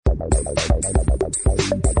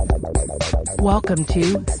Welcome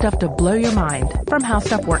to Stuff to Blow Your Mind from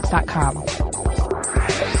HowStuffWorks.com.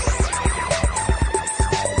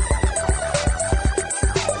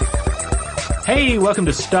 Hey, welcome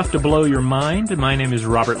to Stuff to Blow Your Mind. My name is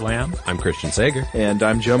Robert Lamb. I'm Christian Sager. And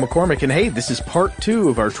I'm Joe McCormick. And hey, this is part 2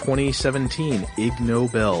 of our 2017 Ig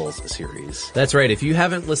Nobels series. That's right. If you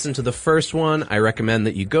haven't listened to the first one, I recommend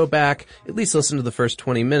that you go back, at least listen to the first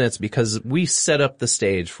 20 minutes, because we set up the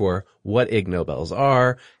stage for what Ig Nobels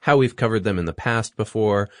are, how we've covered them in the past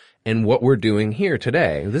before, and what we're doing here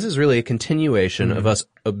today. This is really a continuation of us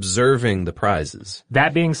observing the prizes.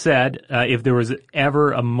 That being said, if there was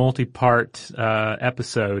ever a multi-part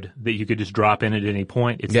episode that you could just drop in at any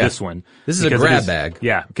point, it's this one. This is a grab bag.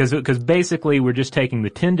 Yeah, because basically we're just taking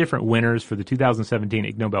the 10 different winners for the 2017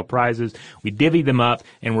 Ig Nobel Prizes, we divvy them up,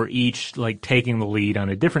 and we're each taking the lead on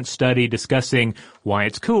a different study, discussing why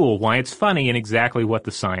it's cool, why it's funny, and exactly what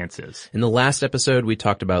the science is. In the last episode, we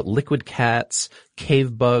talked about liquid cats,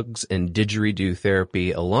 cave bugs, and didgeridoo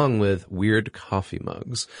therapy, along with weird coffee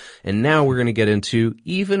mugs. And now we're going to get into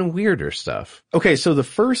even weirder stuff. Okay, so the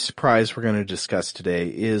first prize we're going to discuss today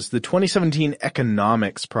is the 2017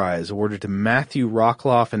 Economics Prize, awarded to Matthew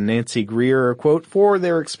Rockloff and Nancy Greer, quote, for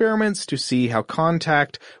their experiments to see how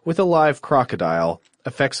contact with a live crocodile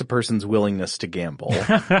affects a person's willingness to gamble.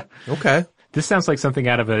 Okay. This sounds like something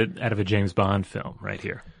out of a James Bond film right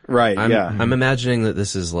here. Right, I'm imagining that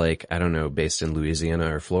this is based in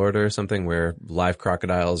Louisiana or Florida or something, where live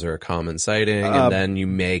crocodiles are a common sighting, and then you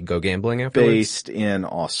may go gambling afterwards? Based in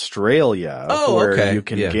Australia, where okay. You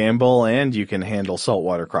can gamble and you can handle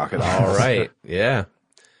saltwater crocodiles. All right, yeah.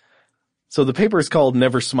 So the paper is called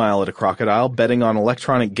Never Smile at a Crocodile. Betting on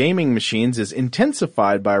electronic gaming machines is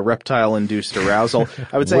intensified by reptile-induced arousal.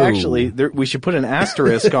 I would say, actually, we should put an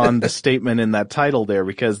asterisk on the statement in that title there,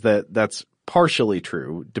 because that's partially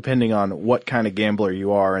true, depending on what kind of gambler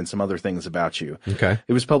you are and some other things about you. Okay.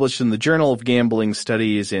 It was published in the Journal of Gambling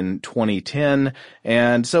Studies in 2010,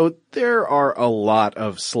 and so there are a lot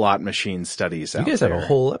of slot machine studies out there. You guys have a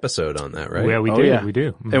whole episode on that, right? Yeah, we do. Yeah. We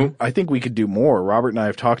do. Mm-hmm. And I think we could do more. Robert and I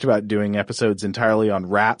have talked about doing episodes entirely on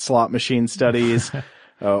rat slot machine studies.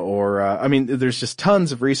 There's just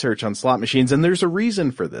tons of research on slot machines, and there's a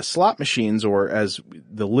reason for this. Slot machines, or as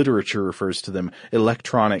the literature refers to them,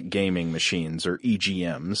 electronic gaming machines, or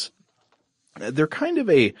EGMs, they're kind of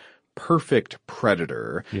a perfect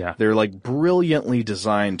predator. Yeah. They're brilliantly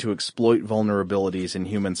designed to exploit vulnerabilities in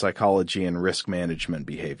human psychology and risk management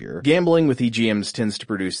behavior. Gambling with EGMs tends to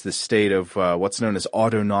produce this state of what's known as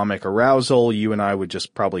autonomic arousal. You and I would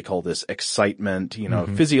just probably call this excitement,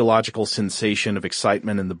 physiological sensation of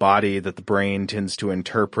excitement in the body that the brain tends to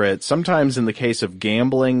interpret. Sometimes in the case of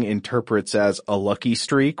gambling, interprets as a lucky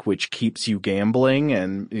streak, which keeps you gambling,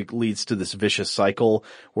 and it leads to this vicious cycle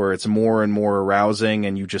where it's more and more arousing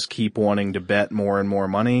and you just keep wanting to bet more and more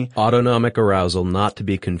money. Autonomic arousal, not to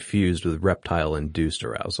be confused with reptile-induced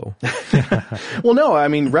arousal. Well, no,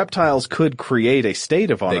 reptiles could create a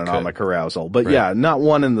state of autonomic arousal, but right. Not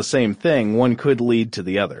one and the same thing. One could lead to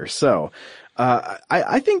the other. So,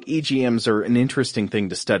 I think EGMs are an interesting thing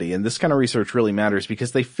to study, and this kind of research really matters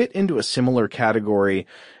because they fit into a similar category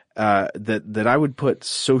that I would put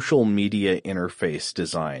social media interface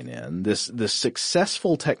design in. This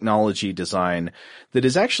successful technology design that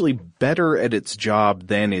is actually better at its job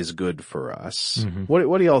than is good for us. Mm-hmm.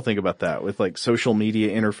 What do y'all think about that with social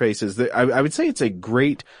media interfaces? I would say it's a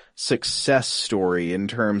great success story in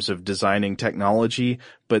terms of designing technology,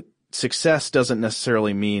 but success doesn't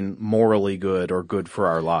necessarily mean morally good or good for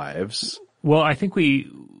our lives. Well, I think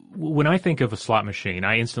when I think of a slot machine,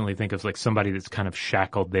 I instantly think of somebody that's kind of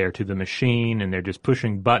shackled there to the machine, and they're just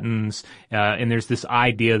pushing buttons, and there's this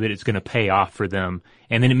idea that it's going to pay off for them,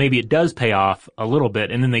 and then maybe it does pay off a little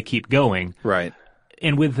bit, and then they keep going. Right.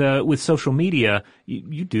 And with social media,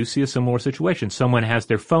 you do see a similar situation. Someone has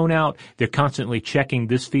their phone out, they're constantly checking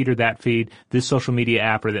this feed or that feed, this social media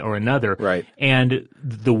app or another. Right. And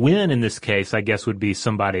the win in this case, I guess, would be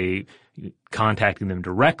somebody contacting them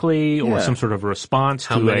directly or some sort of response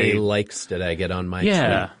How to many likes did I get on my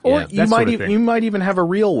tweet? Or you might even have a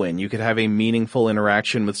real win. You could have a meaningful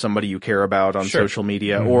interaction with somebody you care about on social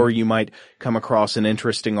media, or you might come across an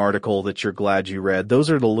interesting article that you're glad you read. Those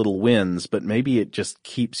are the little wins, but maybe it just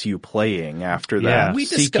keeps you playing after that, we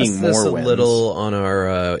seeking discussed this more a wins. little on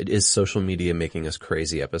our Is Social Media Making Us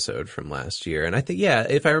Crazy episode from last year. And I think,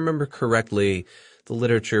 if I remember correctly, the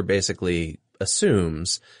literature basically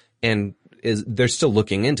assumes, and they're still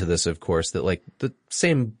looking into this, of course, that the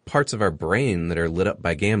same parts of our brain that are lit up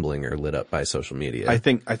by gambling are lit up by social media. I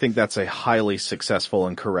think that's a highly successful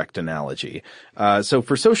and correct analogy. So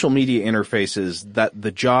for social media interfaces, that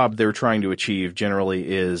the job they're trying to achieve generally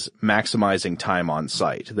is maximizing time on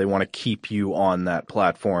site. They want to keep you on that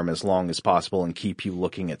platform as long as possible and keep you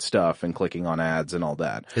looking at stuff and clicking on ads and all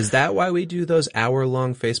that. Is that why we do those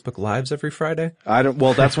hour-long Facebook Lives every Friday?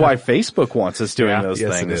 Well, that's why Facebook wants us doing those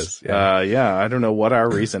yes, things. It is. I don't know what our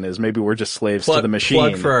reason is. Maybe we're just slaves to the machine.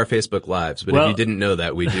 Plug for our Facebook Lives, but if you didn't know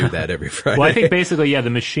that, we do that every Friday. Well, I think basically, the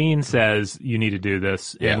machine says you need to do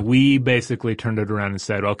this, and we basically turned it around and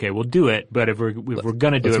said, okay, we'll do it, but if we're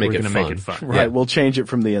going to do it, we're going to make it fun. Right, we'll change it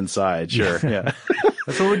from the inside, sure, yeah.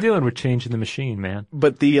 That's what we're doing. We're changing the machine, man.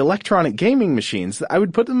 But the electronic gaming machines, I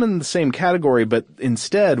would put them in the same category, but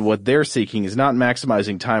instead what they're seeking is not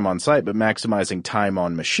maximizing time on site, but maximizing time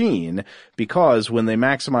on machine, because when they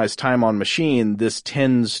maximize time on machine, this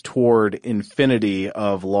tends toward infinity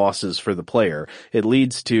of losses for the player. It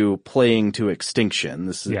leads to playing to extinction.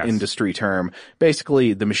 This is an industry term.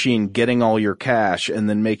 Basically, the machine getting all your cash and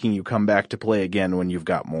then making you come back to play again when you've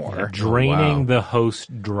got more. Draining the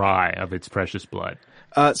host dry of its precious blood.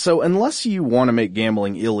 So unless you want to make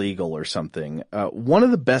gambling illegal or something, one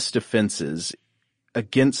of the best defenses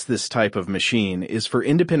against this type of machine is for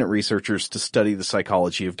independent researchers to study the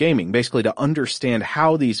psychology of gaming, basically to understand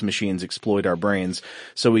how these machines exploit our brains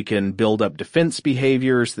so we can build up defense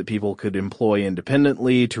behaviors that people could employ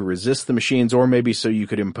independently to resist the machines, or maybe so you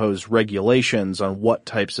could impose regulations on what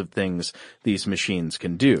types of things these machines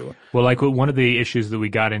can do. Well, like one of the issues that we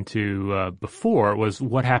got into before was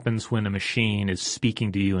what happens when a machine is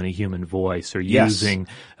speaking to you in a human voice or using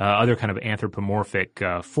other kind of anthropomorphic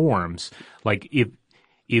forms. Like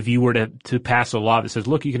if you were to pass a law that says,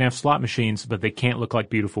 look, you can have slot machines, but they can't look like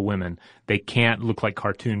beautiful women. They can't look like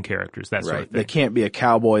cartoon characters, that sort of thing. They can't be a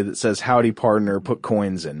cowboy that says, howdy, partner, put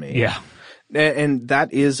coins in me. Yeah. And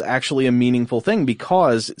that is actually a meaningful thing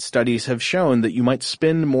because studies have shown that you might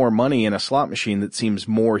spend more money in a slot machine that seems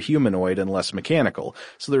more humanoid and less mechanical.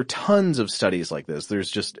 So there are tons of studies like this. There's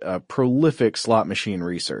just prolific slot machine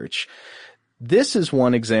research. This is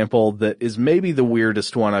one example that is maybe the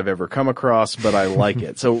weirdest one I've ever come across, but I like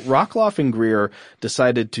it. So Rockloff and Greer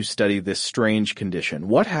decided to study this strange condition.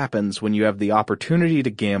 What happens when you have the opportunity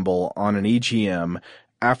to gamble on an EGM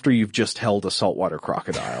after you've just held a saltwater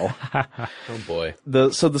crocodile? Oh boy.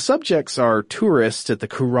 So the subjects are tourists at the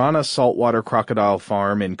Kurana Saltwater Crocodile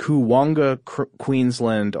Farm in Coolangatta,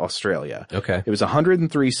 Queensland, Australia. Okay. It was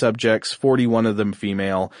 103 subjects, 41 of them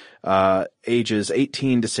female, ages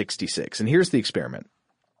 18 to 66. And here's the experiment.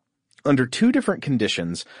 Under two different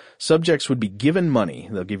conditions, subjects would be given money.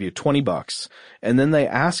 They'll give you $20, and then they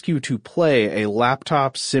ask you to play a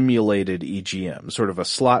laptop simulated EGM, sort of a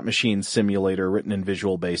slot machine simulator written in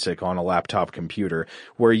Visual Basic on a laptop computer,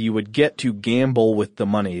 where you would get to gamble with the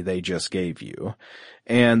money they just gave you.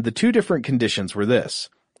 And the two different conditions were this.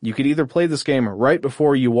 You could either play this game right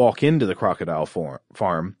before you walk into the crocodile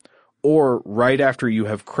farm, or right after you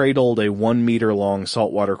have cradled a 1 meter long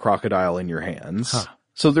saltwater crocodile in your hands. Huh.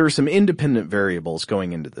 So there are some independent variables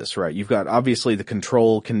going into this, right? You've got obviously the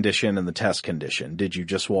control condition and the test condition. Did you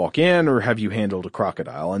just walk in or have you handled a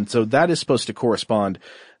crocodile? And so that is supposed to correspond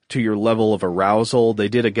to your level of arousal. They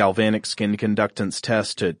did a galvanic skin conductance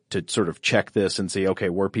test to sort of check this and see, okay,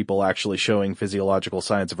 were people actually showing physiological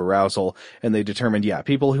signs of arousal? And they determined,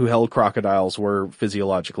 people who held crocodiles were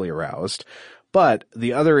physiologically aroused. But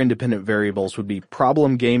the other independent variables would be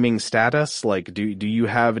problem gaming status, like do you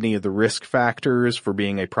have any of the risk factors for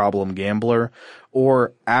being a problem gambler,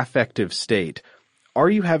 or affective state. Are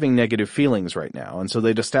you having negative feelings right now? And so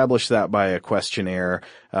they'd establish that by a questionnaire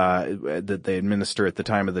that they administer at the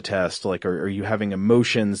time of the test, like are you having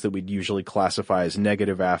emotions that we'd usually classify as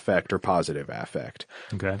negative affect or positive affect?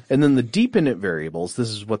 Okay. And then the dependent variables,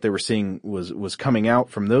 this is what they were seeing was coming out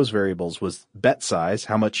from those variables, was bet size,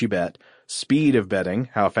 how much you bet, speed of betting,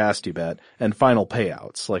 how fast you bet, and final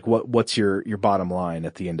payouts, like what's your bottom line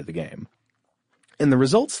at the end of the game. And the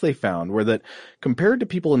results they found were that compared to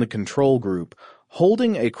people in the control group,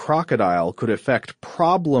 holding a crocodile could affect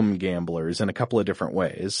problem gamblers in a couple of different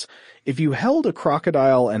ways. If you held a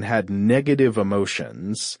crocodile and had negative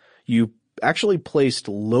emotions, you actually placed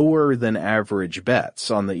lower than average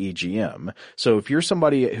bets on the EGM. So if you're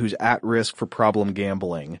somebody who's at risk for problem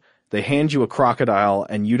gambling, they hand you a crocodile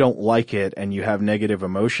and you don't like it and you have negative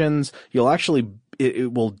emotions, you'll actually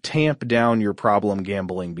it will tamp down your problem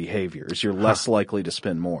gambling behaviors. You're less likely to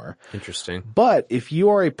spend more. Interesting. But if you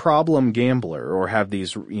are a problem gambler or have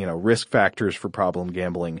these, risk factors for problem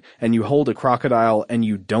gambling, and you hold a crocodile and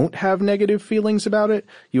you don't have negative feelings about it,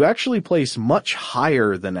 you actually place much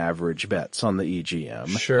higher than average bets on the EGM.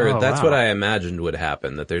 Sure, that's what I imagined would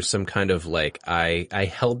happen, that there's some kind of I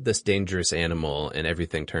held this dangerous animal and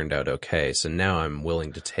everything turned out okay, so now I'm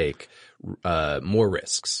willing to take more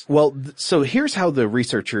risks. Well, so here's how the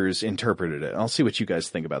researchers interpreted it. I'll see what you guys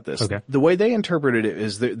think about this. Okay. The way they interpreted it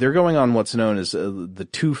is they're going on what's known as the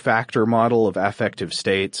two-factor model of affective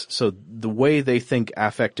states. So the way they think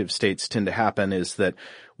affective states tend to happen is that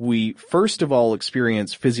we first of all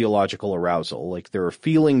experience physiological arousal. Like there are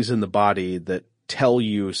feelings in the body that tell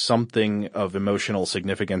you something of emotional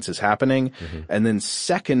significance is happening. Mm-hmm. And then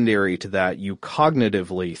secondary to that, you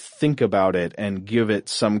cognitively think about it and give it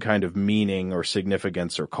some kind of meaning or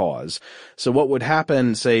significance or cause. So what would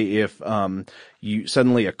happen, say, if you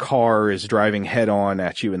suddenly a car is driving head on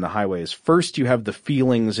at you in the highway is first you have the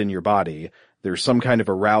feelings in your body. There's some kind of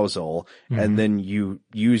arousal, and then you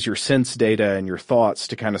use your sense data and your thoughts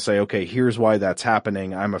to kind of say, okay, here's why that's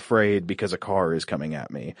happening. I'm afraid because a car is coming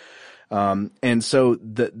at me. And so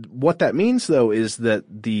what that means though is that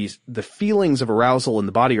the feelings of arousal in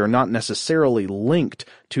the body are not necessarily linked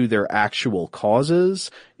to their actual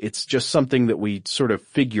causes. It's just something that we sort of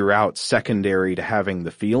figure out secondary to having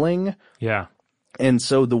the feeling. Yeah. And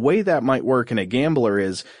so the way that might work in a gambler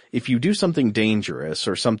is if you do something dangerous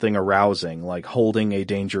or something arousing, like holding a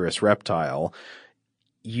dangerous reptile,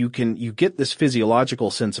 you get this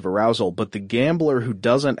physiological sense of arousal, but the gambler who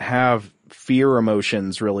doesn't have fear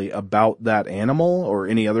emotions really about that animal or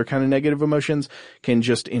any other kind of negative emotions can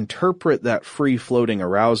just interpret that free-floating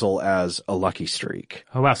arousal as a lucky streak.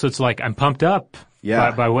 Oh, wow. So it's like I'm pumped up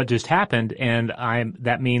by what just happened, and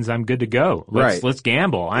that means I'm good to go. Let's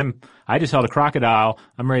gamble. I just held a crocodile.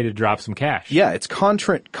 I'm ready to drop some cash. Yeah, it's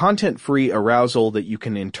content-free arousal that you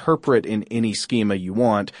can interpret in any schema you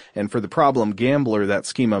want. And for the problem gambler, that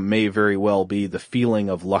schema may very well be the feeling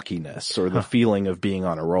of luckiness or the feeling of being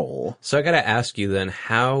on a roll. So I gotta ask you then,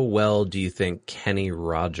 how well do you think Kenny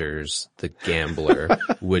Rogers, the gambler,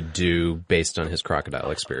 would do based on his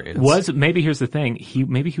crocodile experience? Maybe here's the thing.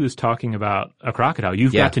 Maybe he was talking about a crocodile.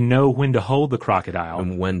 You've got to know when to hold the crocodile.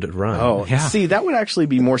 And when to run. Oh, yeah. See, that would actually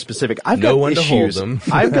be more specific. I've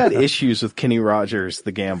got issues with Kenny Rogers,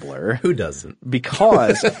 the gambler. Who doesn't?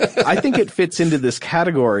 Because I think it fits into this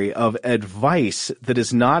category of advice that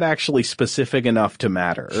is not actually specific enough to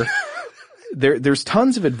matter. There's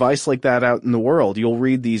tons of advice like that out in the world. You'll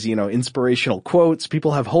read these, inspirational quotes.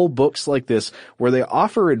 People have whole books like this where they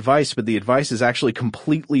offer advice, but the advice is actually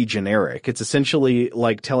completely generic. It's essentially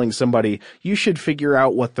like telling somebody, you should figure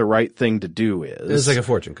out what the right thing to do is. It's like a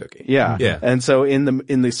fortune cookie. Yeah. And so in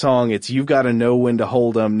the song, it's, you've got to know when to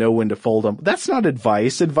hold them, know when to fold them. That's not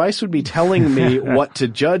advice. Advice would be telling me what to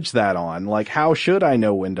judge that on. Like, how should I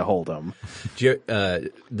know when to hold them?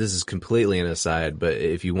 This is completely an aside, but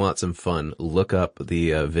if you want some fun, look up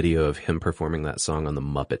the video of him performing that song on the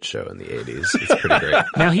Muppet Show in the 80s. It's pretty great.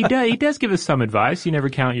 Now he does give us some advice. You never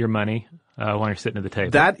count your money when you're sitting at the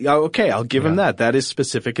table. I'll give him that. That is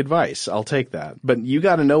specific advice. I'll take that. But you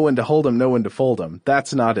got to know when to hold them, know when to fold them.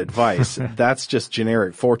 That's not advice. That's just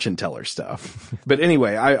generic fortune teller stuff. But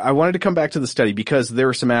anyway, I wanted to come back to the study because there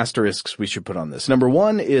are some asterisks we should put on this. Number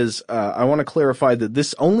one is I want to clarify that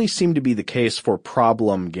this only seemed to be the case for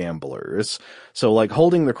problem gamblers. So like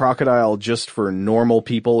holding the crocodile just for normal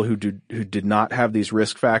people who did not have these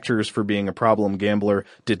risk factors for being a problem gambler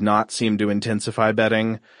did not seem to intensify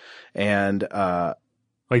betting. And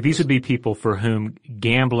like these would be people for whom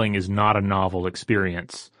gambling is not a novel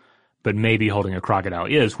experience, but maybe holding a crocodile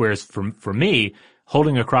is. Whereas for me,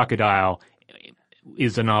 holding a crocodile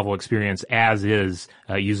is a novel experience, as is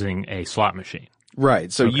using a slot machine.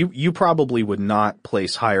 Right. So you probably would not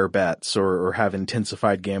place higher bets or have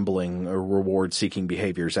intensified gambling or reward-seeking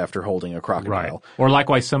behaviors after holding a crocodile. Right. Or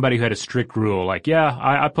likewise, somebody who had a strict rule, like,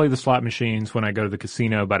 I play the slot machines when I go to the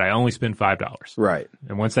casino, but I only spend $5. Right.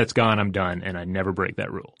 And once that's gone, I'm done, and I never break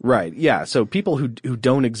that rule. Right. Yeah. So people who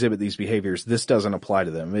don't exhibit these behaviors, this doesn't apply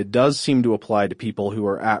to them. It does seem to apply to people who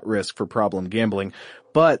are at risk for problem gambling.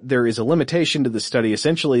 But there is a limitation to the study,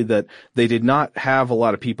 essentially that they did not have a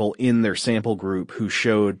lot of people in their sample group who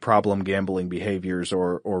showed problem gambling behaviors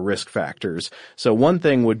or risk factors. So one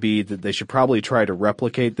thing would be that they should probably try to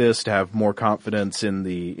replicate this to have more confidence in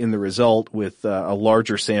the result with a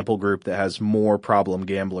larger sample group that has more problem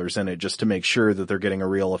gamblers in it, just to make sure that they're getting a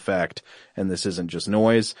real effect and this isn't just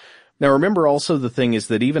noise. Now remember also the thing is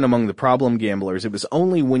that even among the problem gamblers, it was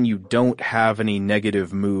only when you don't have any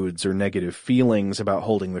negative moods or negative feelings about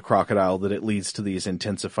holding the crocodile that it leads to these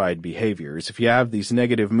intensified behaviors. If you have these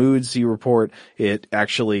negative moods you report, it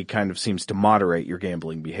actually kind of seems to moderate your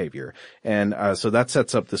gambling behavior. And so that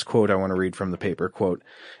sets up this quote I want to read from the paper. Quote,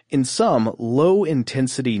 in some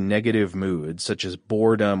low-intensity negative moods, such as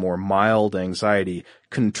boredom or mild anxiety,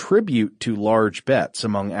 contribute to large bets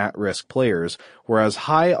among at-risk players, whereas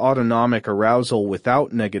high autonomic arousal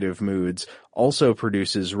without negative moods also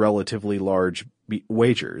produces relatively large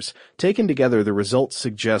wagers. Taken together, the results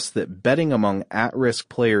suggest that betting among at-risk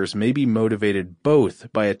players may be motivated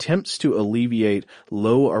both by attempts to alleviate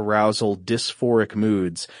low arousal dysphoric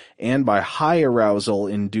moods and by high arousal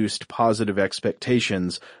induced positive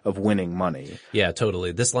expectations of winning money. Yeah,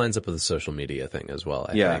 totally. This lines up with the social media thing as well,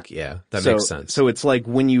 I think. Yeah, that makes sense. So it's like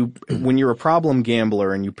when you're a problem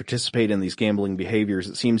gambler and you participate in these gambling behaviors,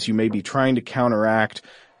 it seems you may be trying to counteract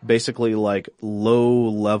basically like low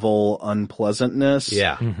level unpleasantness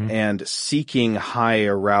and seeking high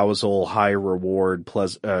arousal, high reward,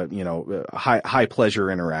 high pleasure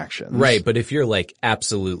interactions. Right. But if you're like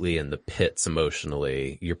absolutely in the pits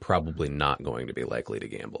emotionally, you're probably not going to be likely to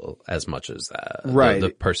gamble as much as that. Right. The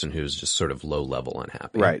person who's just sort of low level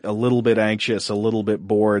unhappy. Right. A little bit anxious, a little bit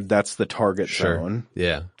bored. That's the target zone.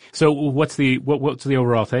 Yeah. So what's the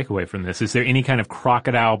overall takeaway from this? Is there any kind of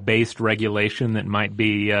crocodile based regulation that might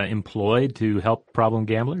be employed to help problem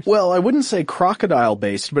gamblers? Well, I wouldn't say crocodile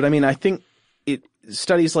based, but I mean, I think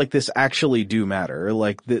studies like this actually do matter.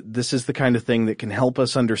 Like this is the kind of thing that can help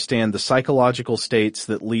us understand the psychological states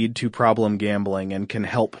that lead to problem gambling and can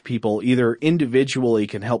help people either individually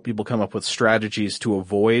can help people come up with strategies to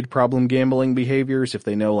avoid problem gambling behaviors. If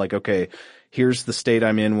they know like, okay, here's the state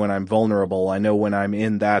I'm in when I'm vulnerable. I know when I'm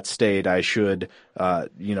in that state, I should,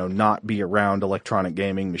 not be around electronic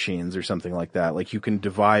gaming machines or something like that. Like you can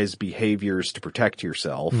devise behaviors to protect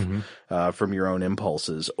yourself, from your own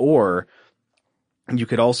impulses, or you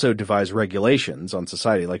could also devise regulations on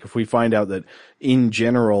society. Like if we find out that in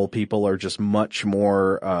general people are just much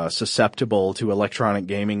more susceptible to electronic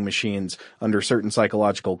gaming machines under certain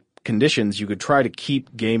psychological conditions, you could try to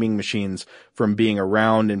keep gaming machines from being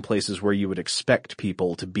around in places where you would expect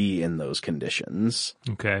people to be in those conditions.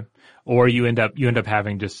 Okay. Or you end up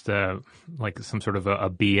having just like some sort of a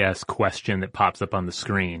BS question that pops up on the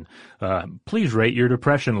screen. Please rate your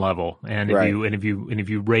depression level, and if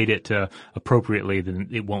you rate it appropriately, then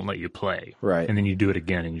it won't let you play. Right. And then you do it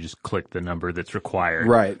again, and you just click the number that's required.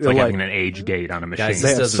 Right. It's like having an age gate on a machine. Guys,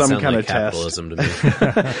 this doesn't some sound kind like of capitalism test.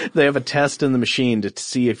 to me. They have a test in the machine to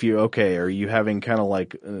see if are you having kind of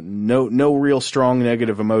like no real strong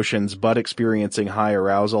negative emotions, but experiencing high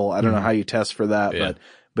arousal. I don't know how you test for that,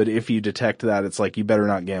 but if you detect that, it's like you better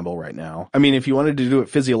not gamble right now. I mean, if you wanted to do it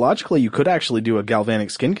physiologically, you could actually do a galvanic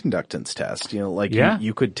skin conductance test.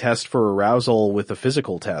 You could test for arousal with a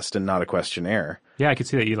physical test and not a questionnaire. Yeah, I could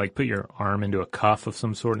see that. You like put your arm into a cuff of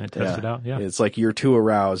some sort and it tests it out. Yeah. It's like you're too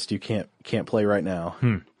aroused. You can't play right now.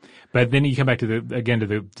 But then you come back to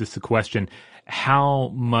the question, how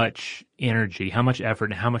much energy, how much effort,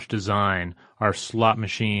 and how much design are slot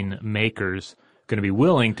machine makers going to be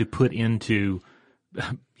willing to put into,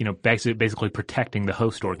 basically protecting the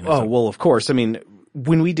host organism? Oh, well, of course. I mean,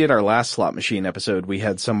 when we did our last slot machine episode, we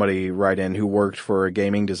had somebody write in who worked for a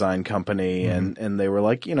gaming design company, and they were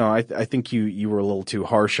like, I think you were a little too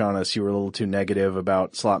harsh on us. You were a little too negative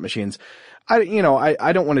about slot machines. I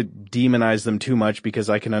don't want to demonize them too much because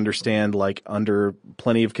I can understand, like, under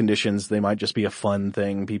plenty of conditions, they might just be a fun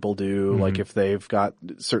thing people do. Like, if they've got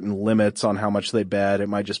certain limits on how much they bet, it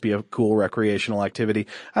might just be a cool recreational activity.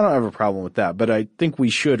 I don't have a problem with that, but I think we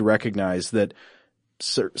should recognize that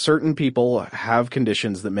certain people have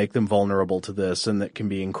conditions that make them vulnerable to this and that can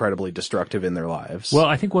be incredibly destructive in their lives. Well,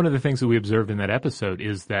 I think one of the things that we observed in that episode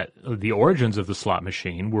is that the origins of the slot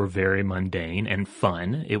machine were very mundane and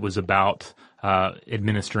fun. It was about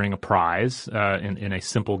administering a prize in a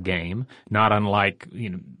simple game, not unlike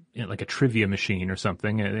like a trivia machine or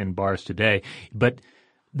something in bars today. But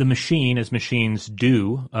the machine, as machines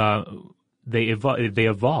do, they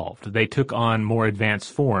evolved. They took on more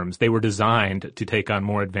advanced forms. They were designed to take on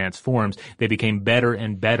more advanced forms. They became better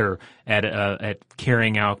and better at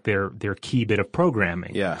carrying out their key bit of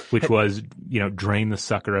programming. Yeah. Which was, drain the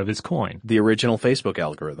sucker of his coin. The original Facebook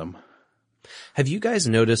algorithm. Have you guys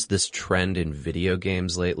noticed this trend in video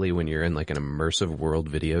games lately when you're in like an immersive world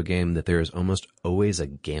video game that there is almost always a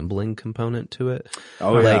gambling component to it?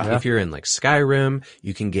 Oh, yeah. Like if you're in like Skyrim,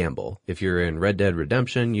 you can gamble. If you're in Red Dead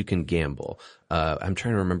Redemption, you can gamble. I'm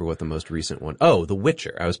trying to remember what the most recent one. Oh, The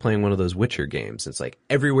Witcher. I was playing one of those Witcher games. It's like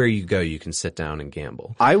everywhere you go, you can sit down and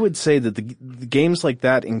gamble. I would say that the games like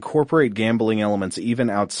that incorporate gambling elements even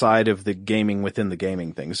outside of the gaming within the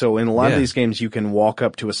gaming thing. So in a lot of these games, you can walk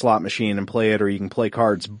up to a slot machine and play it, or you can play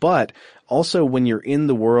cards, but also, when you're in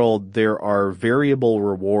the world, there are variable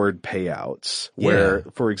reward payouts where,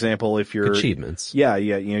 for example, if you're achievements. Yeah.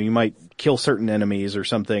 You might kill certain enemies or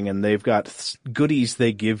something, and they've got goodies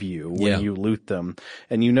they give you when you loot them.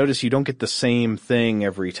 And you notice you don't get the same thing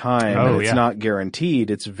every time. And it's not guaranteed.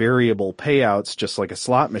 It's variable payouts, just like a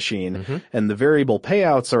slot machine. Mm-hmm. And the variable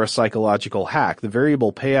payouts are a psychological hack. The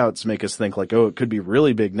variable payouts make us think like, oh, it could be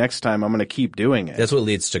really big next time. I'm going to keep doing it. That's what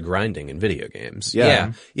leads to grinding in video games.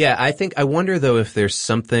 Yeah. I wonder though if there's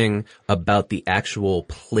something about the actual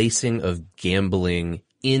placing of gambling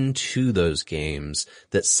into those games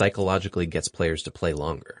that psychologically gets players to play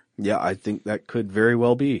longer. Yeah, I think that could very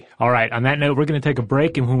well be. All right. On that note, we're going to take a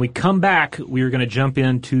break, and when we come back, we are going to jump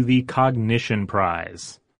into the Cognition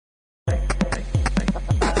Prize. All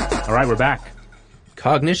right, we're back.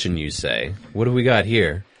 Cognition, you say? What have we got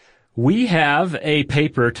here? We have a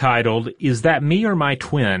paper titled, "Is That Me or My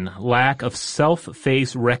Twin? Lack of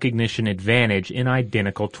Self-Face Recognition Advantage in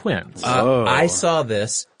Identical Twins." I saw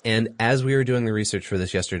this, and as we were doing the research for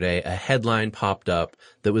this yesterday, a headline popped up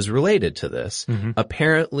that was related to this. Mm-hmm.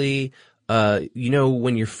 Apparently,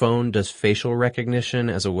 when your phone does facial recognition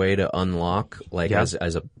as a way to unlock, as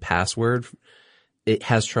a password, it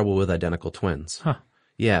has trouble with identical twins. Huh.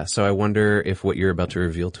 Yeah, so I wonder if what you're about to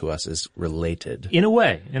reveal to us is related. In a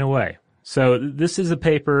way. So this is a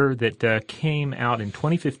paper that came out in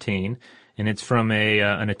 2015, and it's from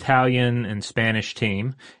an Italian and Spanish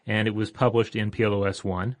team, and it was published in PLOS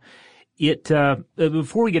One.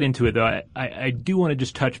 Before we get into it, though, I do want to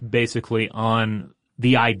just touch basically on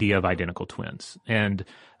the idea of identical twins. And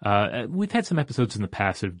we've had some episodes in the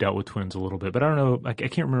past that have dealt with twins a little bit, but I don't know, I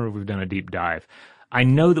can't remember if we've done a deep dive. I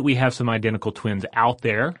know that we have some identical twins out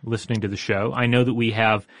there listening to the show. I know that we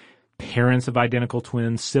have parents of identical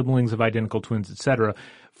twins, siblings of identical twins, etc.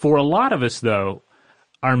 For a lot of us, though,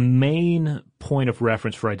 our main point of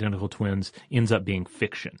reference for identical twins ends up being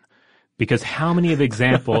fiction. Because how many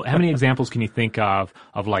examples can you think of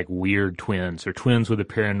like weird twins or twins with a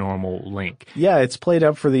paranormal link? Yeah, it's played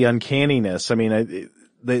up for the uncanniness. I mean,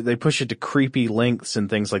 they push it to creepy lengths in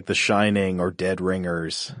things like The Shining or Dead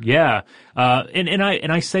Ringers. Yeah. And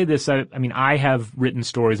I say this, I mean, I have written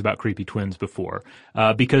stories about creepy twins before,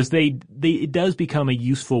 because it does become a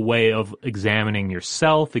useful way of examining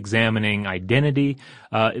yourself, examining identity,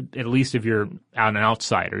 at least if you're an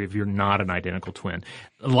outsider, if you're not an identical twin.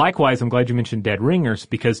 Likewise, I'm glad you mentioned Dead Ringers,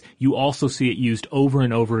 because you also see it used over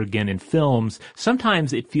and over again in films.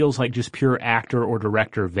 Sometimes it feels like just pure actor or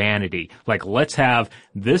director vanity. Like, let's have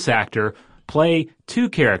this actor play two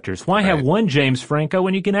characters. Why have one James Franco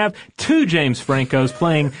when you can have two James Francos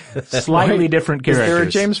playing slightly different characters? Is there a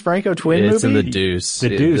James Franco twin movie? It's in The Deuce. The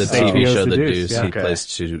Deuce. The TV show The Deuce. Deuce. Yeah. He plays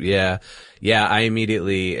two. Yeah. Yeah, I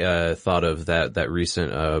immediately thought of that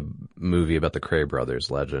recent movie about the Cray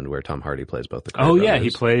brothers legend where Tom Hardy plays both the Cray brothers. Yeah,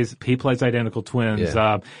 he plays identical twins.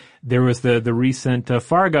 Yeah. There was the recent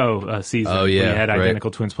Fargo season where you had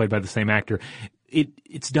identical twins played by the same actor.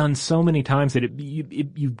 It's done so many times that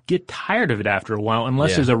you get tired of it after a while,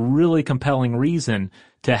 unless there's a really compelling reason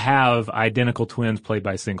to have identical twins played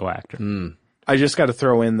by a single actor. I just got to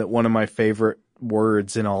throw in that one of my favorite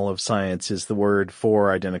words in all of science is the word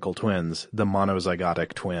for identical twins, the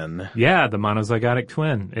monozygotic twin. Yeah, the monozygotic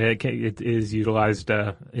twin. It is utilized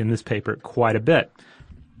in this paper quite a bit.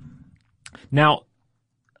 Now,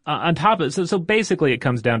 on top of it, so basically it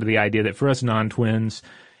comes down to the idea that for us non-twins,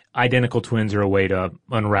 identical twins are a way to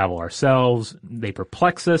unravel ourselves. They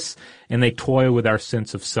perplex us, and they toy with our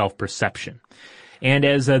sense of self-perception. And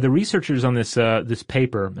as the researchers on this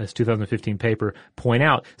paper, this 2015 paper, point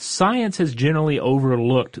out, science has generally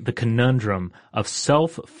overlooked the conundrum of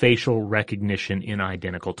self-facial recognition in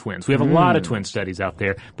identical twins. We have a lot of twin studies out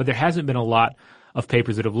there, but there hasn't been a lot of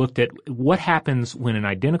papers that have looked at what happens when an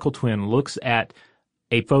identical twin looks at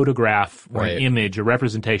a photograph or an image, a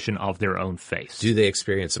representation of their own face. Do they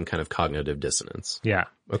experience some kind of cognitive dissonance? Yeah.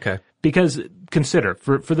 Okay. Because consider,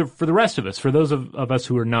 for the rest of us, for those of us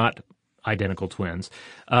who are not identical twins,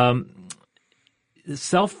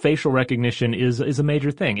 self-facial recognition is a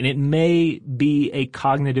major thing, and it may be a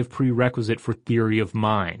cognitive prerequisite for theory of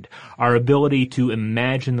mind, our ability to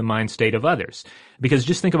imagine the mind state of others. Because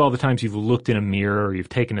just think of all the times you've looked in a mirror, or you've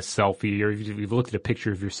taken a selfie, or you've looked at a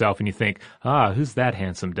picture of yourself and you think, who's that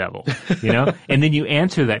handsome devil? You know? And then you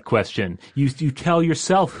answer that question. You tell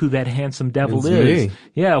yourself who that handsome devil is. Me.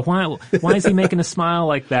 Yeah, why is he making a smile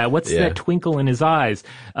like that? What's that twinkle in his eyes?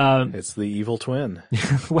 It's the evil twin.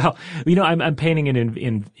 Well, I'm painting it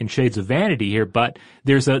in shades of vanity here, but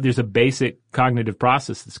there's a basic cognitive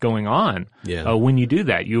process that's going on when you do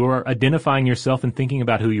that. You are identifying yourself and thinking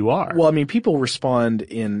about who you are. Well, I mean, people respond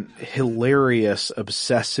in hilarious,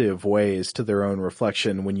 obsessive ways to their own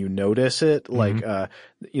reflection when you notice it. Like,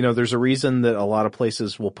 there's a reason that a lot of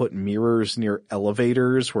places will put mirrors near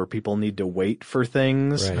elevators where people need to wait for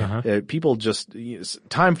things. Right. People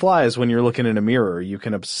time flies when you're looking in a mirror. You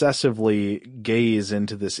can obsessively gaze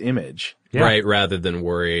into this image. Yeah. Right, rather than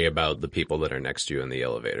worry about the people that are next to you in the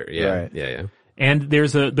elevator. Yeah, right. Yeah. And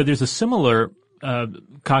there's a similar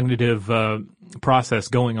cognitive process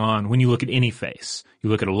going on when you look at any face. You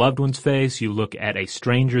look at a loved one's face, you look at a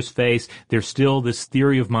stranger's face. There's still this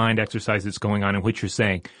theory of mind exercise that's going on in which you're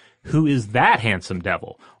saying, who is that handsome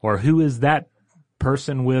devil? Or who is that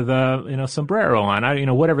person with a sombrero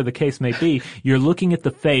on? Whatever the case may be, you're looking at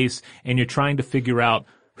the face and you're trying to figure out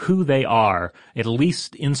who they are, at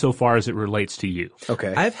least insofar as it relates to you.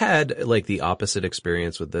 Okay. I've had like the opposite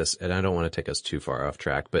experience with this, and I don't want to take us too far off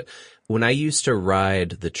track, but when I used to ride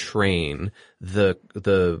the train, the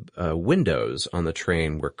windows on the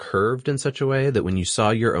train were curved in such a way that when you saw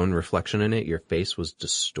your own reflection in it, your face was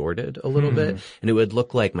distorted a little bit, and it would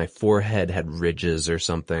look like my forehead had ridges or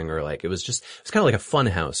something, or like it's kind of like a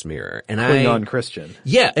funhouse mirror. And Klingon Christian.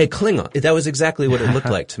 Yeah, a Klingon. That was exactly what it looked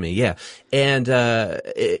like to me. Yeah, and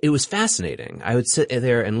it was fascinating. I would sit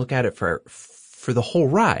there and look at it for the whole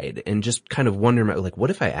ride and just kind of wonder, like, what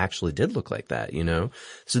if I actually did look like that, you know?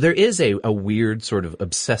 So there is a weird sort of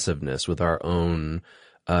obsessiveness with our own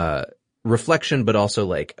reflection, but also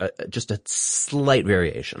like just a slight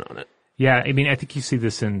variation on it. Yeah, I mean, I think you see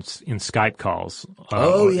this in Skype calls.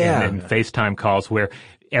 And FaceTime calls where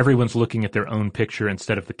everyone's looking at their own picture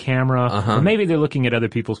instead of the camera. Or maybe they're looking at other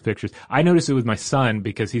people's pictures. I notice it with my son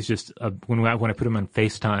because he's just, when I put him on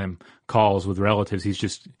FaceTime calls with relatives, he's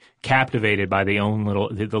just captivated by the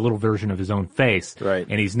little version of his own face. Right.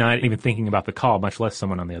 And he's not even thinking about the call, much less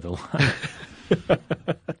someone on the other line.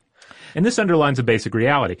 And this underlines a basic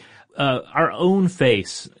reality. Our own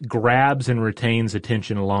face grabs and retains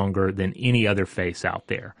attention longer than any other face out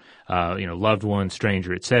there. Loved one,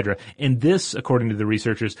 stranger, etc. And this, according to the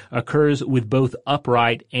researchers, occurs with both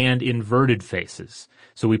upright and inverted faces.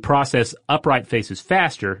 So we process upright faces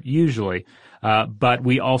faster, usually, but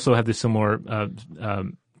we also have this similar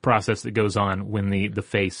process that goes on when the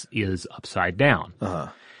face is upside down.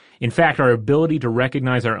 In fact, our ability to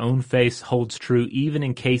recognize our own face holds true even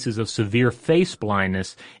in cases of severe face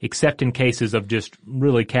blindness, except in cases of just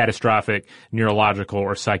really catastrophic neurological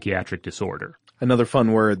or psychiatric disorder. Another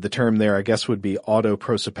fun word, the term there, I guess, would be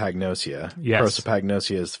autoprosopagnosia. Yes.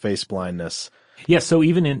 Prosopagnosia is face blindness. Yes, so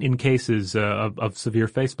even in cases of severe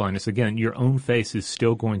face blindness, again, your own face is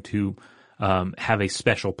still going to have a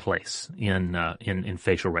special place in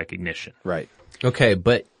facial recognition. Right. Okay,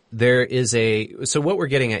 but there is so what we're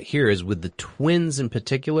getting at here is with the twins in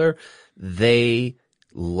particular, they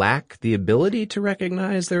lack the ability to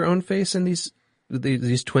recognize their own face in these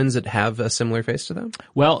twins that have a similar face to them?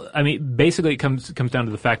 Well, I mean, basically it comes down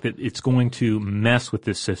to the fact that it's going to mess with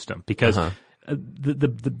this system because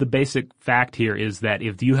the basic fact here is that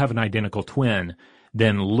if you have an identical twin,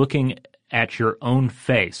 then looking at your own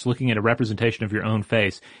face, looking at a representation of your own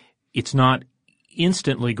face, it's not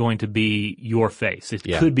instantly going to be your face. It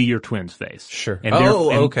could be your twin's face. Sure. And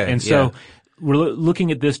okay. And so we're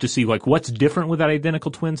looking at this to see like what's different with that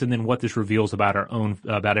identical twins and then what this reveals about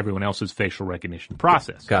about everyone else's facial recognition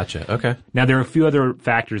process. Gotcha. Okay. Now there are a few other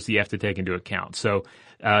factors that you have to take into account. So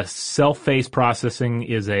self-face processing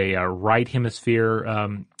is a right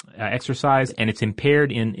hemisphere exercise, and it's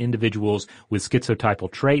impaired in individuals with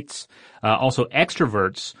schizotypal traits. Also,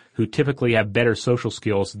 extroverts who typically have better social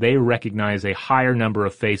skills, they recognize a higher number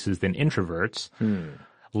of faces than introverts.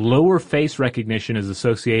 Lower face recognition is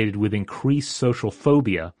associated with increased social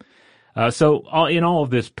phobia. So in all of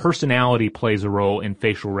this, personality plays a role in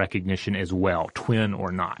facial recognition as well, twin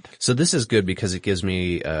or not. So this is good because it gives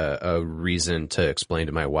me a reason to explain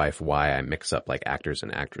to my wife why I mix up like actors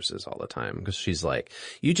and actresses all the time. Because she's like,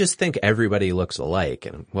 you just think everybody looks alike.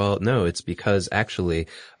 And well, no, it's because actually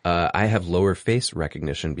I have lower face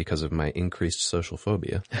recognition because of my increased social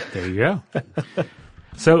phobia. There you go.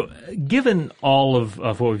 So given all of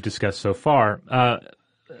what we've discussed so far,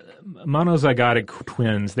 monozygotic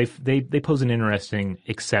twins, they pose an interesting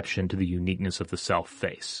exception to the uniqueness of the self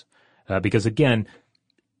face. Because again,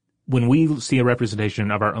 when we see a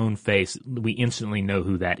representation of our own face, we instantly know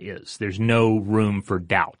who that is. There's no room for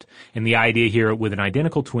doubt. And the idea here with an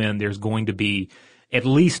identical twin, there's going to be at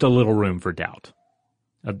least a little room for doubt.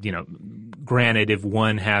 Granted, if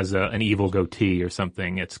one has an evil goatee or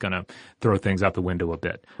something, it's going to throw things out the window a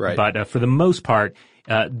bit. Right. But for the most part,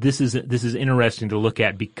 this is interesting to look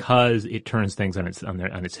at because it turns things on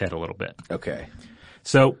its head a little bit. Okay.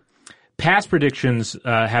 So, past predictions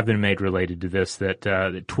have been made related to this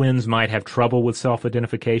that twins might have trouble with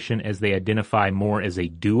self-identification as they identify more as a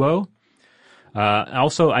duo.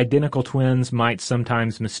 Also, identical twins might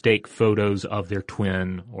sometimes mistake photos of their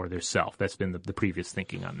twin or their self. That's been the previous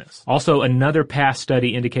thinking on this. Also, another past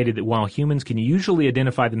study indicated that while humans can usually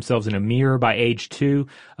identify themselves in a mirror by age 2,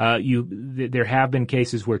 there have been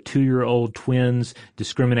cases where 2-year-old twins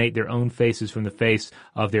discriminate their own faces from the face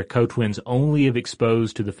of their co-twins only if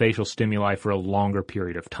exposed to the facial stimuli for a longer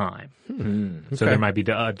period of time. Okay. So there might be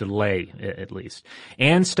a delay, at least.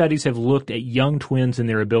 And studies have looked at young twins and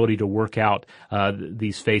their ability to work out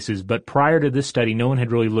these faces, but prior to this study, no one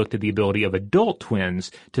had really looked at the ability of adult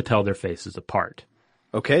twins to tell their faces apart.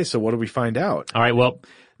 Okay, so what do we find out? All right, well,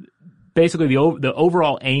 basically the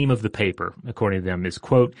overall aim of the paper, according to them, is,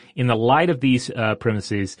 quote, in the light of these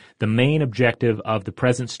premises, the main objective of the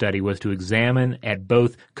present study was to examine at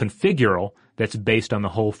both configural, that's based on the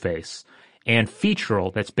whole face, and featural,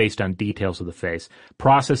 that's based on details of the face,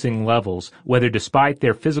 processing levels, whether despite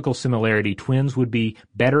their physical similarity, twins would be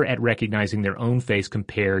better at recognizing their own face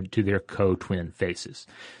compared to their co-twin faces.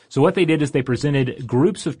 So what they did is they presented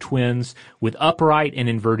groups of twins with upright and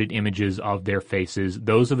inverted images of their faces,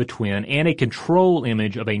 those of a twin, and a control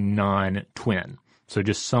image of a non-twin. So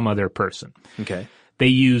just some other person. Okay. They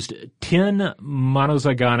used 10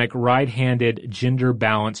 monozygonic, right-handed,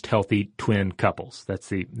 gender-balanced, healthy twin couples. That's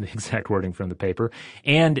the exact wording from the paper.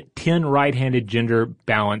 And 10 right-handed,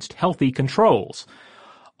 gender-balanced, healthy controls.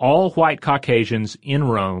 All white Caucasians in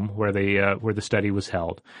Rome, where the study was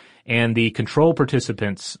held. And the control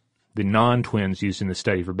participants, the non-twins used in the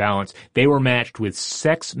study for balance, they were matched with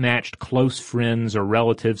sex-matched close friends or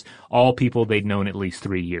relatives, all people they'd known at least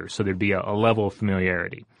 3 years. So there'd be a level of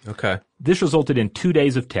familiarity. Okay. This resulted in 2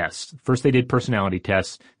 days of tests. First they did personality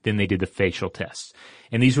tests, then they did the facial tests.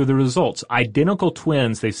 And these were the results. Identical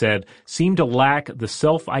twins, they said, seem to lack the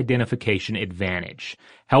self-identification advantage.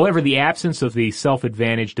 However, the absence of the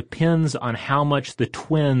self-advantage depends on how much the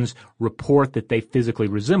twins report that they physically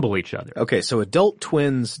resemble each other. Okay, so adult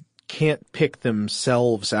twins can't pick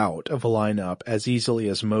themselves out of a lineup as easily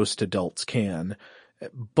as most adults can,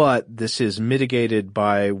 but this is mitigated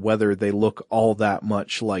by whether they look all that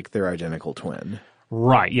much like their identical twin.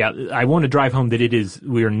 Right, yeah. I want to drive home that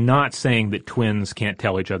we are not saying that twins can't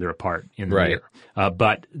tell each other apart in the mirror,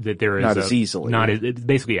 but that there is not as easily.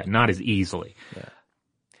 Not as easily. Yeah.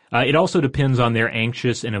 It also depends on their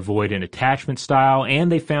anxious and avoidant attachment style,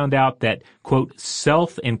 and they found out that, quote,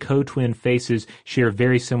 self and co-twin faces share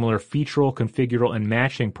very similar featural, configural, and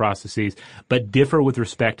matching processes, but differ with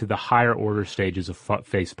respect to the higher order stages of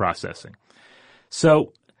face processing.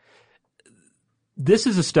 So, this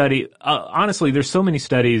is a study, honestly, there's so many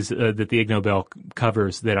studies that the Ig Nobel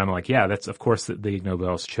covers that I'm like, yeah, that's, of course, the Ig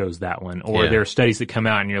Nobels chose that one. Or there are studies that come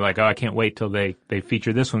out and you're like, oh, I can't wait till they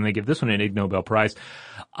feature this one, they give this one an Ig Nobel Prize.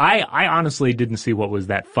 I honestly didn't see what was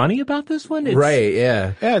that funny about this one. Right,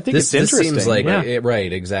 yeah. Yeah, I think it's interesting. This seems like,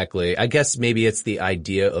 right, exactly. I guess maybe it's the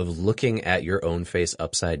idea of looking at your own face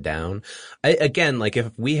upside down. Again, like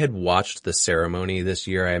if we had watched the ceremony this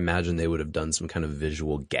year, I imagine they would have done some kind of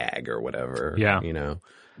visual gag or whatever. Yeah. You know,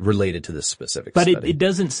 related to this specific study. But it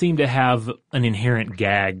doesn't seem to have an inherent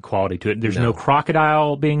gag quality to it. There's no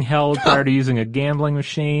crocodile being held prior to using a gambling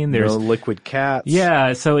machine. There's no liquid cats.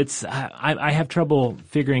 Yeah, so it's I have trouble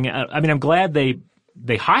figuring out. I mean, I'm glad they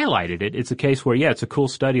highlighted it. It's a case where, it's a cool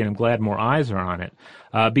study, and I'm glad more eyes are on it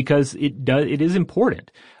because it is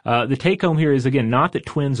important. The take home here is, again, not that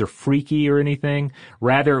twins are freaky or anything.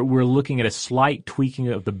 Rather, we're looking at a slight tweaking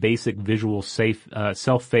of the basic visual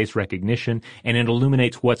self-face recognition, and it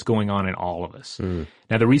illuminates what's going on in all of us.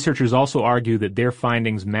 Now, the researchers also argue that their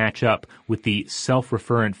findings match up with the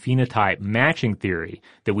self-referent phenotype matching theory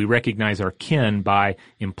that we recognize our kin by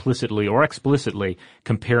implicitly or explicitly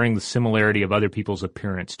comparing the similarity of other people's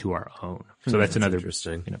appearance to our own. So that's another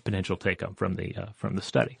interesting, potential take home from the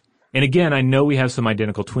study. And again, I know we have some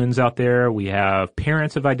identical twins out there. We have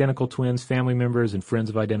parents of identical twins, family members, and friends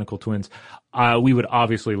of identical twins. We would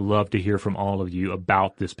obviously love to hear from all of you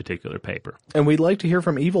about this particular paper. And we'd like to hear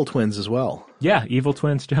from evil twins as well. Yeah, evil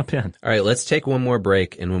twins, jump in. All right, let's take one more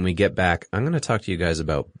break, and when we get back, I'm going to talk to you guys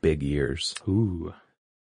about big ears. Ooh.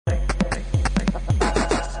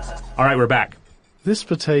 All right, we're back. This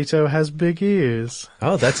potato has big ears.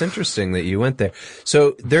 Oh, that's interesting that you went there.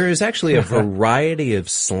 So there is actually a variety of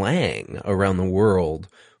slang around the world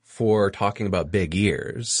for talking about big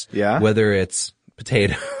ears. Yeah? Whether it's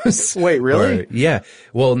potatoes. Wait, really? Yeah.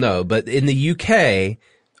 Well, no, but in the UK,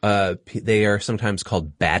 they are sometimes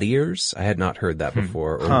called bat ears. I had not heard that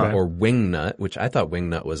before. Or wingnut, which I thought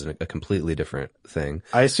wingnut was a completely different thing.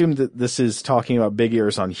 I assume that this is talking about big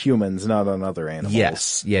ears on humans, not on other animals.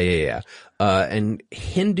 Yes. Yeah. And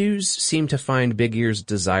Hindus seem to find big ears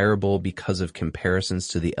desirable because of comparisons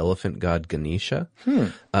to the elephant god Ganesha.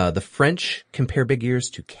 The French compare big ears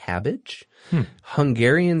to cabbage.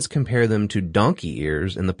 Hungarians compare them to donkey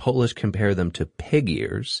ears, and the Polish compare them to pig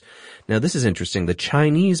ears. Now, this is interesting. The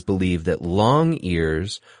Chinese believe that long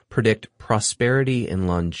ears predict prosperity and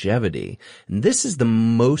longevity. And this is the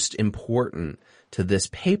most important to this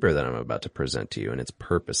paper that I'm about to present to you and its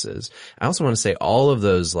purposes. I also want to say all of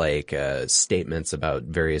those statements about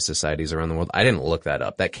various societies around the world, I didn't look that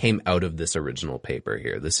up. That came out of this original paper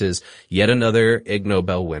here. This is yet another Ig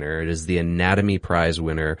Nobel winner. It is the Anatomy Prize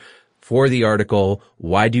winner for the article,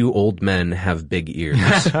 Why Do Old Men Have Big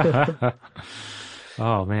Ears?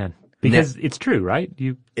 Oh, man. Because it's true, right?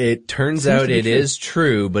 It turns out it is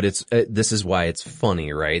true, but this is why it's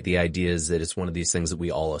funny, right? The idea is that it's one of these things that we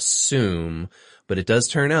all assume, but it does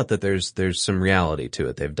turn out that there's some reality to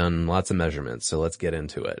it. They've done lots of measurements, so let's get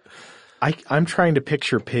into it. I'm trying to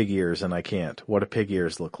picture pig ears and I can't. What do pig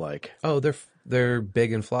ears look like? Oh, they're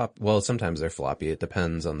big and flop. Well, sometimes they're floppy. It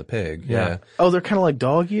depends on the pig. Yeah. Oh, they're kind of like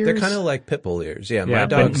dog ears? They're kind of like pit bull ears. Yeah. My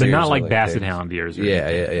dog's but ears not like are basset pigs. hound ears.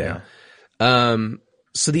 Yeah.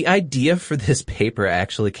 So the idea for this paper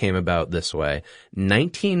actually came about this way.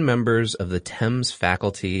 19 members of the Thames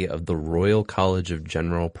faculty of the Royal College of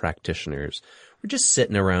General Practitioners were just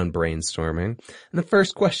sitting around brainstorming. And the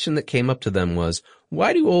first question that came up to them was,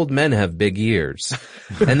 why do old men have big ears?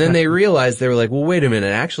 And then they realized, they were like, well, wait a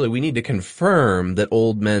minute. Actually, we need to confirm that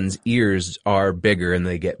old men's ears are bigger and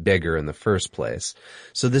they get bigger in the first place.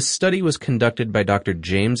 So this study was conducted by Dr.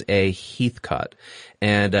 James A. Heathcote.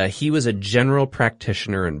 And he was a general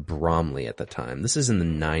practitioner in Bromley at the time. This is in the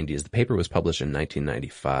 90s. The paper was published in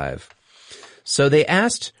 1995. So they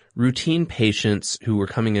asked routine patients who were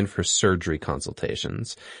coming in for surgery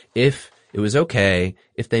consultations if it was okay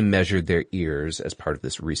if they measured their ears as part of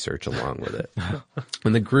this research along with it.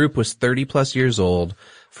 When the group was 30 plus years old,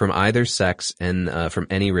 from either sex and from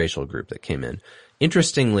any racial group that came in.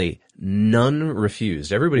 Interestingly, none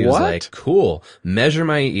refused. Everybody was like, cool, measure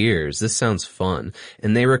my ears. This sounds fun.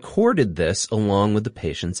 And they recorded this along with the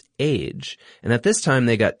patient's age. And at this time,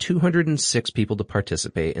 they got 206 people to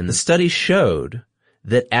participate. And the study showed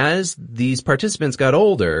that as these participants got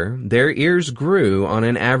older, their ears grew on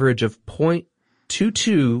an average of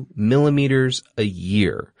 0.22 millimeters a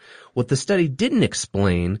year. What the study didn't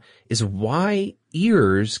explain is why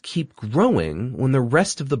ears keep growing when the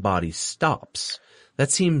rest of the body stops. That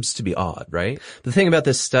seems to be odd, right? The thing about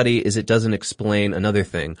this study is it doesn't explain another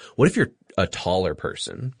thing. What if you're a taller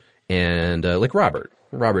person and like Robert?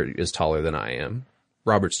 Robert is taller than I am.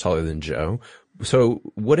 Robert's taller than Joe. So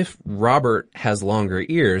what if Robert has longer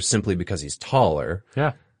ears simply because he's taller?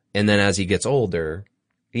 Yeah. And then as he gets older,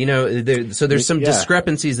 so there's some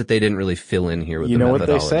discrepancies that they didn't really fill in here with the methodology. You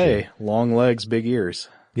know what they say, long legs, big ears.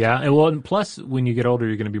 Yeah, and plus, when you get older,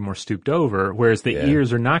 you're going to be more stooped over, whereas the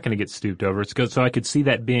ears are not going to get stooped over. So I could see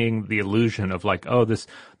that being the illusion of like, oh, this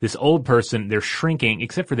old person, they're shrinking,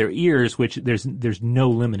 except for their ears, which there's no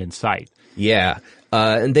limit in sight. Yeah.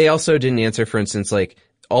 And they also didn't answer, for instance, like,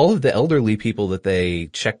 all of the elderly people that they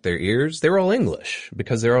checked their ears, they were all English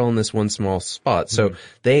because they're all in this one small spot. So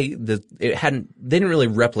they didn't really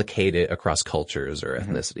replicate it across cultures or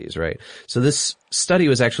ethnicities, right? So this study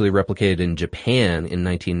was actually replicated in Japan in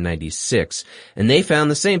 1996, and they found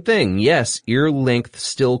the same thing. Yes, ear length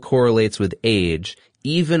still correlates with age,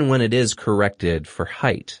 even when it is corrected for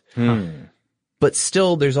height. But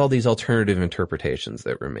still, there's all these alternative interpretations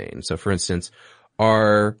that remain. So for instance,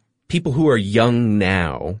 are people who are young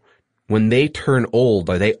now, when they turn old,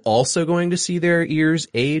 are they also going to see their ears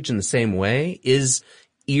age in the same way? Is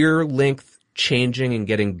ear length changing and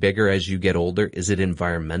getting bigger as you get older? Is it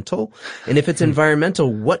environmental? And if it's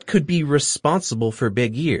environmental, what could be responsible for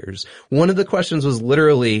big ears? One of the questions was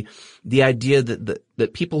literally the idea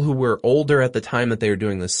that people who were older at the time that they were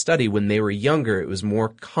doing this study, when they were younger, it was more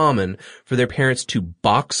common for their parents to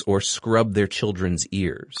box or scrub their children's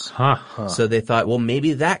ears. So they thought, well,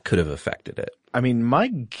 maybe that could have affected it. I mean, my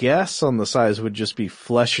guess on the size would just be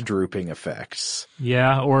flesh drooping effects.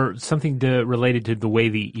 Yeah, or something related to the way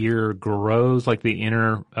the ear grows, like the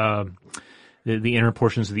inner the inner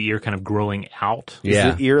portions of the ear kind of growing out. Yeah.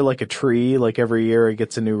 Is the ear like a tree? Like every year it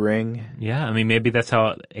gets a new ring? Yeah, I mean, maybe that's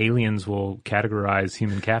how aliens will categorize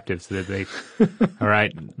human captives, that they, all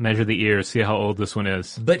right, measure the ears, see how old this one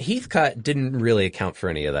is. But Heathcott didn't really account for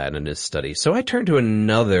any of that in his study. So I turned to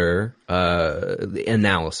another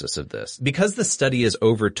analysis of this. Because the study is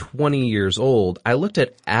over 20 years old, I looked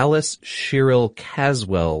at Alice Shirrell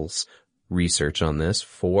Caswell's research on this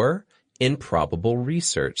for Improbable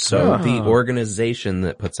Research. So the organization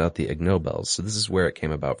that puts out the Ig Nobels. So this is where it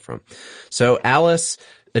came about from. So Alice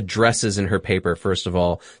addresses in her paper, first of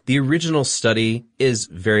all, the original study is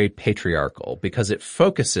very patriarchal because it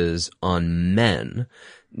focuses on men.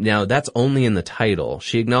 Now, that's only in the title.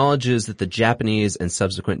 She acknowledges that the Japanese and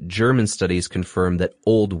subsequent German studies confirm that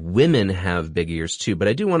old women have big ears too. But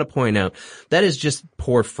I do want to point out that is just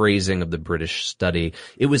poor phrasing of the British study.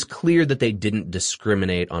 It was clear that they didn't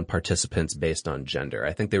discriminate on participants based on gender.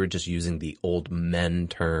 I think they were just using the old men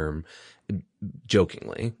term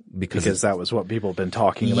jokingly because that was what people have been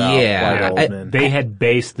talking about. Yeah, white old men. They had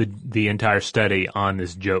based the entire study on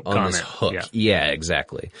this joke on comment. this hook. Yeah.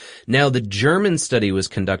 Exactly. Now, the German study was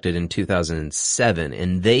conducted in 2007,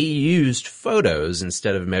 and they used photos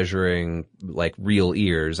instead of measuring like real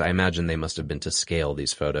ears. I imagine they must have been to scale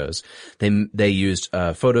these photos. They used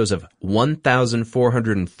photos of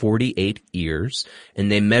 1,448 ears,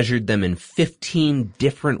 and they measured them in 15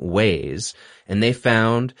 different ways. And they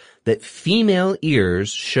found that female ears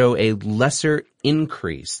show a lesser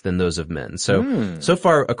increase than those of men. So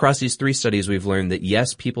far across these three studies, we've learned that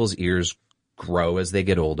yes, people's ears grow as they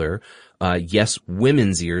get older. Yes,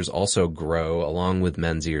 women's ears also grow along with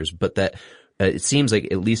men's ears, but that it seems like,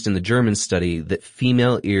 at least in the German study, that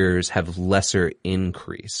female ears have lesser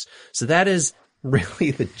increase. So that is really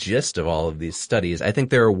the gist of all of these studies. I think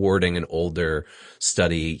they're awarding an older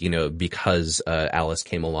study, because Alice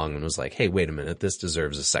came along and was like, hey, wait a minute, this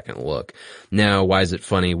deserves a second look. Now, why is it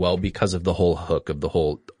funny? Well, because of the whole hook of the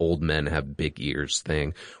whole old men have big ears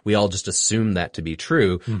thing. We all just assumed that to be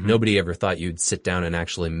true. Mm-hmm. Nobody ever thought you'd sit down and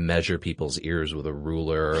actually measure people's ears with a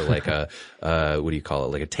ruler or like a,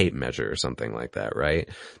 like a tape measure or something like that, right?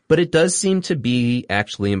 But it does seem to be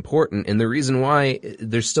actually important. And the reason why,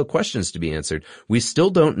 there's still questions to be answered. We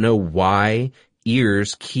still don't know why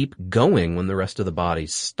ears keep going when the rest of the body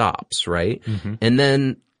stops, right? Mm-hmm. And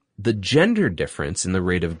then the gender difference in the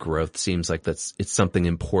rate of growth seems like it's something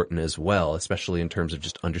important as well, especially in terms of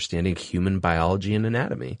just understanding human biology and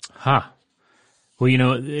anatomy. Well,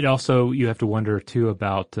 it also, you have to wonder too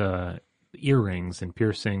about earrings and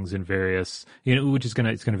piercings and various, which is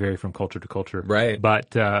it's going to vary from culture to culture. Right.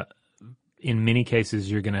 But in many cases,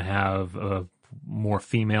 you're going to have more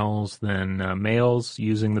females than males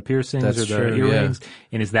using the piercings or the earrings. Yeah.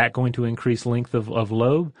 And is that going to increase length of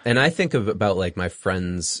lobe? And I think about like my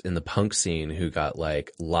friends in the punk scene who got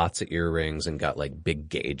like lots of earrings and got like big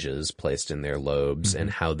gauges placed in their lobes, mm-hmm. and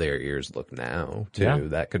how their ears look now too. Yeah.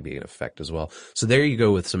 That could be an effect as well. So there you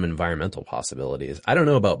go with some environmental possibilities. I don't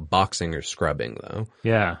know about boxing or scrubbing though.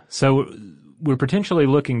 Yeah. So we're potentially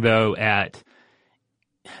looking though at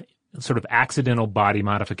sort of accidental body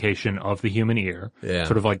modification of the human ear,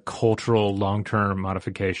 sort of like cultural long-term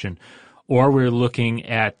modification, or we're looking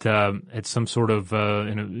at some sort of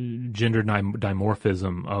gender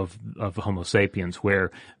dimorphism of Homo sapiens,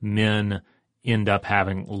 where men end up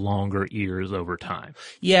having longer ears over time.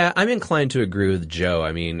 Yeah, I'm inclined to agree with Joe.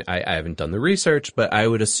 I mean, I haven't done the research, but I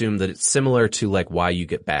would assume that it's similar to like why you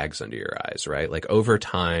get bags under your eyes, right? Like over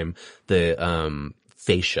time, the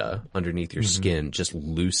fascia underneath your skin just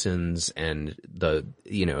loosens and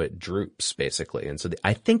it droops basically. And so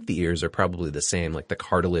I think the ears are probably the same, like the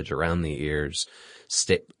cartilage around the ears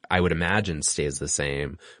I would imagine stays the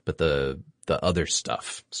same, but the other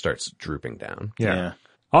stuff starts drooping down. Yeah.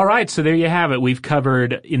 All right. So there you have it. We've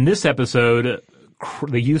covered in this episode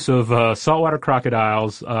the use of saltwater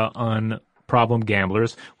crocodiles on problem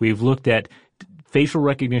gamblers. We've looked at facial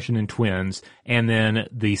recognition in twins, and then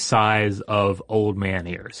the size of old man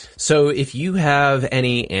ears. So if you have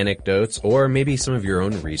any anecdotes or maybe some of your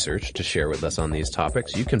own research to share with us on these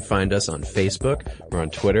topics, you can find us on Facebook, we're on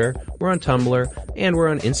Twitter, we're on Tumblr, and we're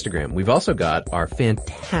on Instagram. We've also got our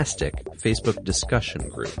fantastic Facebook discussion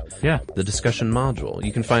group. Yeah. The discussion module.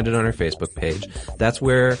 You can find it on our Facebook page. That's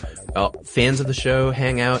where fans of the show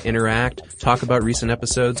hang out, interact, talk about recent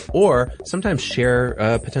episodes, or sometimes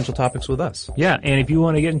share potential topics with us. Yeah. And if you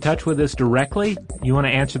want to get in touch with us directly, you want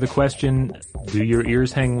to answer the question, do your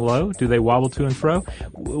ears hang low? Do they wobble to and fro?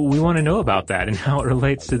 We want to know about that and how it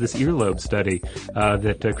relates to this earlobe study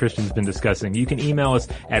that Christian's been discussing. You can email us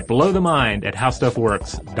at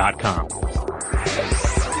blowthemind@howstuffworks.com.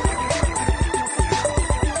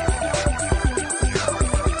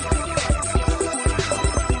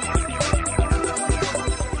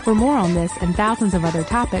 For more on this and thousands of other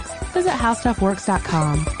topics, visit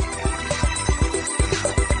howstuffworks.com.